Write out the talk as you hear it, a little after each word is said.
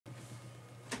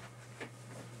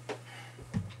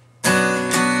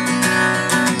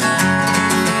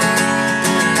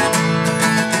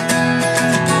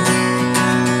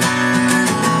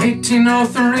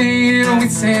1903 we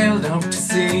sailed out to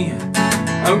sea,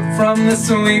 out from the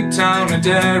sweet town of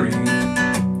Derry.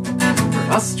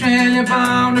 For Australia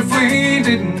bound if we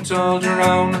didn't all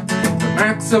drown, the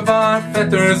marks of our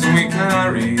feathers we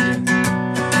carried.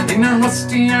 In our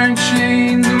rusty iron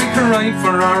chains we cried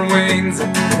for our wains,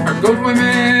 our good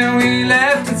women we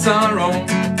left in sorrow.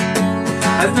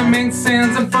 As the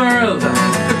mainsails unfurled,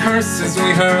 the curses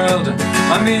we hurled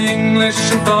on the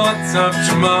English and thoughts of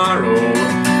tomorrow,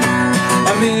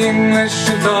 on the English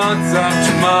and thoughts of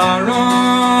tomorrow.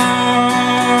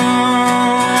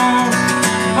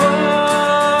 Oh,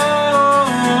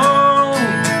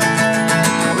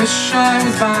 I wish I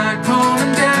was back home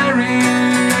in Derry.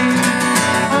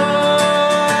 Oh,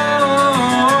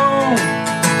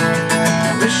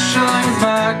 I wish I was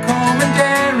back home in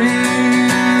Derry.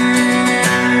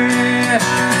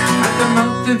 At the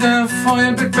mouth of the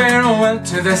foil bid farewell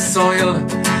to the soil,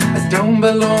 as down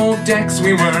below decks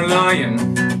we were lying.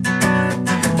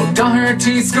 Oh,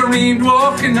 Doherty screamed,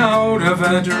 walking out of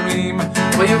a dream,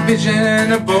 by a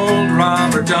vision of bold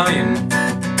Robert dying.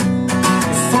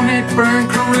 The sun had burned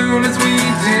Caroon as we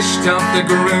dished up the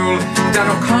gruel. Dan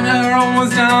O'Connor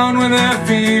was down with a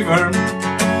fever.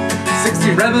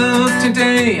 60 rebels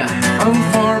today out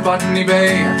for Botany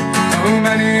Bay. How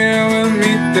many will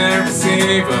meet their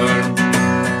receiver?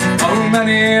 How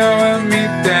many will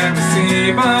meet their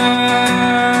receiver?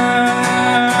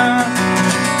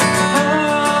 Oh,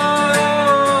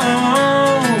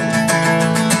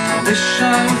 I wish I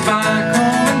was back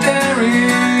home in Derry.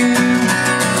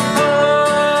 Oh,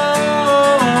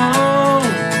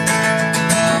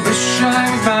 I wish I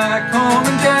was back home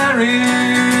in Derry.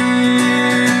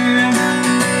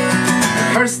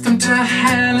 Cursed them to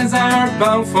hell as our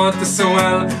bow fought the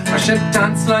swell. Our ship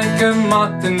danced like a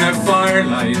moth in the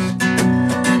firelight.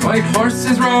 White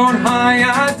horses rode high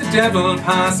as the devil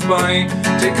passed by,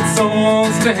 taking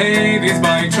souls to Hades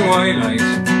by twilight.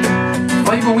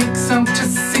 5 weeks out to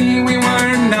sea we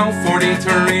were now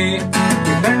 43.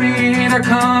 We buried our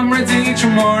comrades each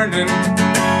morning.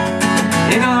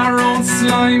 In our own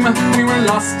slime we were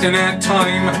lost in a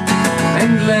time of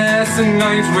endless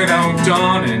night without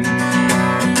dawning,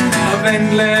 of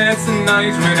endless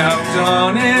night without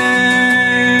dawning.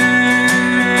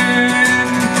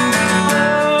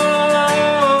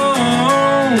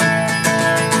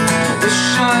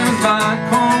 Back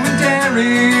home in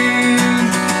Derry.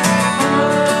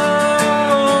 Oh,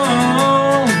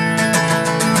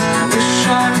 I wish I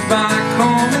was back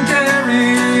home in Derry.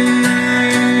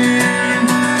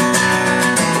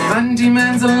 Bandy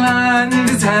man's a land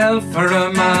is hell for a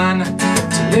man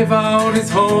to live out his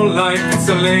whole life in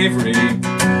slavery,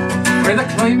 where the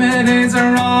climate is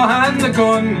raw and the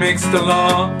gun makes the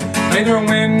law. Neither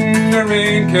wind nor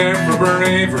rain care for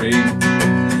bravery.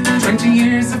 20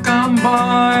 years have gone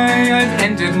by, I've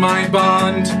ended my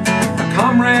bond. My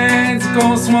comrades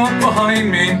ghosts walk behind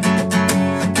me. A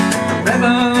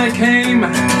rebel I came,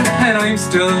 and I'm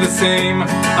still the same.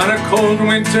 On a cold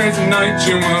winter's night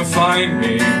you will find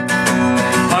me.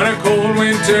 On a cold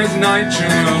winter's night you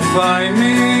will find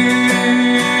me.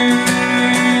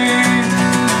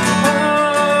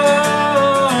 Oh,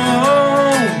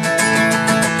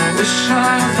 I wish I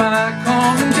was back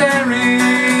home in Derry.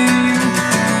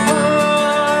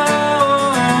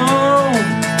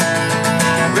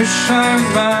 Wish I was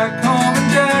back home in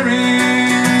Derry.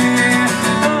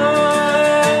 Oh,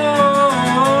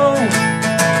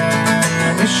 I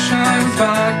wish I was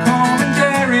back home in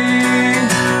Derry.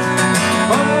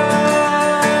 Oh,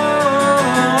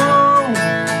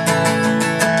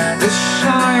 wish I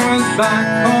was back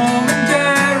home.